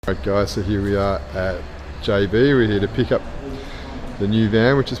Alright guys, so here we are at JB. We're here to pick up the new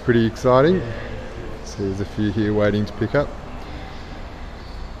van, which is pretty exciting. So there's a few here waiting to pick up.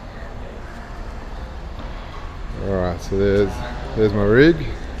 Alright, so there's my rig,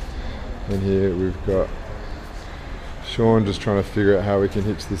 and here we've got Sean just trying to figure out how we can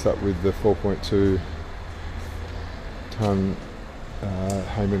hitch this up with the 4.2 ton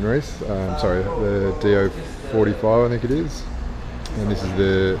Hayman Reese. Sorry, the DO45 I think it is. And this is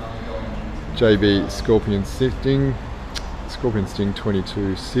the JB Scorpion Sting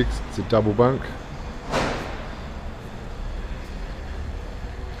 22.6. It's a double bunk.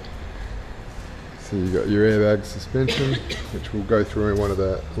 So you've got your airbag suspension, which we'll go through in one of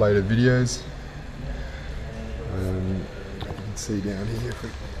the later videos. You can see down here if we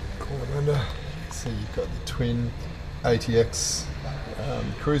call them under. So you've got the twin ATX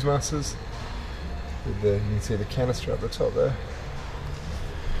Cruise Masters. With you can see the canister up the top there.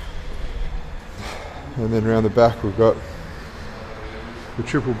 And then around the back we've got the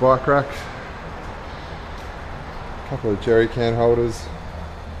triple bike rack, a couple of jerry can holders,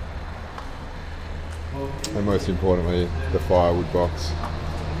 and most importantly the firewood box.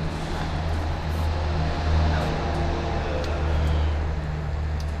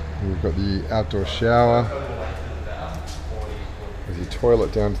 We've got the outdoor shower, there's your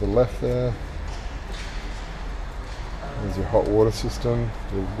toilet down to the left there, there's your hot water system,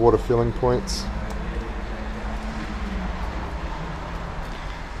 your water filling points,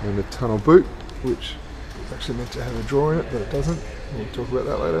 and a tunnel boot, which is actually meant to have a drawer in it, but it doesn't. We'll talk about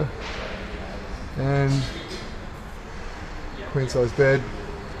that later. And queen size bed,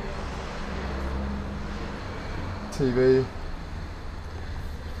 TV,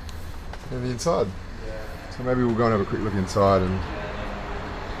 and the inside. So maybe we'll go and have a quick look inside and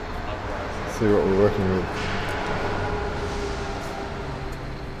see what we're working with.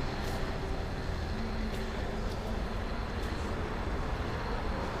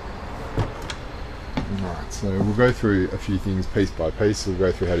 Alright, so we'll go through a few things piece by piece. We'll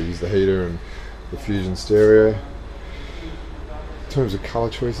go through how to use the heater and the Fusion stereo. In terms of colour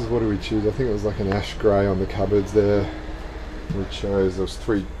choices, what do we choose? I think it was like an ash grey on the cupboards there, which shows there was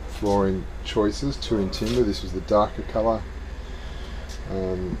 3 flooring choices, 2 in timber. This was the darker colour.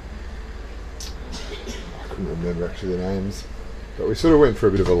 I couldn't remember actually the names, but we sort of went for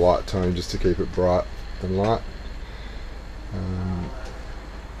a bit of a light tone just to keep it bright and light.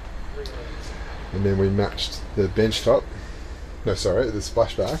 And then we matched the bench top, the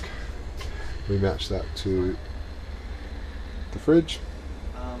splashback, we matched that to the fridge.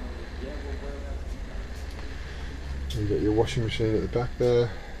 You've got your washing machine at the back there,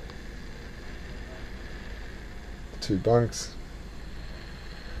 2 bunks,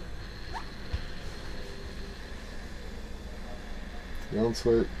 the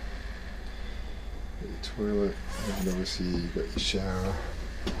ensuite, your toilet, and obviously you've got your shower.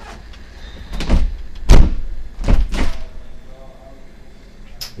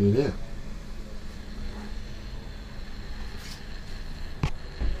 And yeah.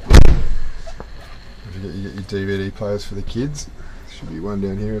 You get your DVD players for the kids. Should be one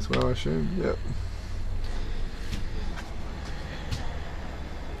down here as well, I assume. Yep.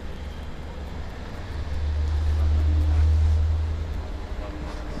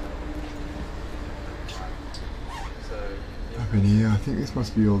 Up in here, I think this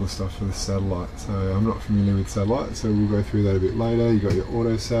must be all the stuff for the satellite. So I'm not familiar with satellite, so we'll go through that a bit later. You got your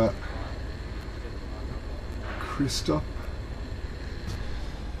AutoSat, Christop.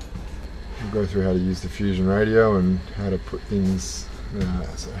 We'll go through how to use the Fusion radio and how to put things,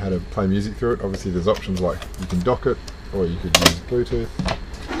 so how to play music through it. Obviously there's options like you can dock it, or you could use Bluetooth.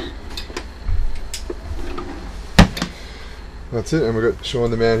 That's it, and we've got Sean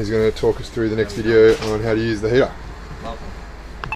the man who's going to talk us through the next video on how to use the heater.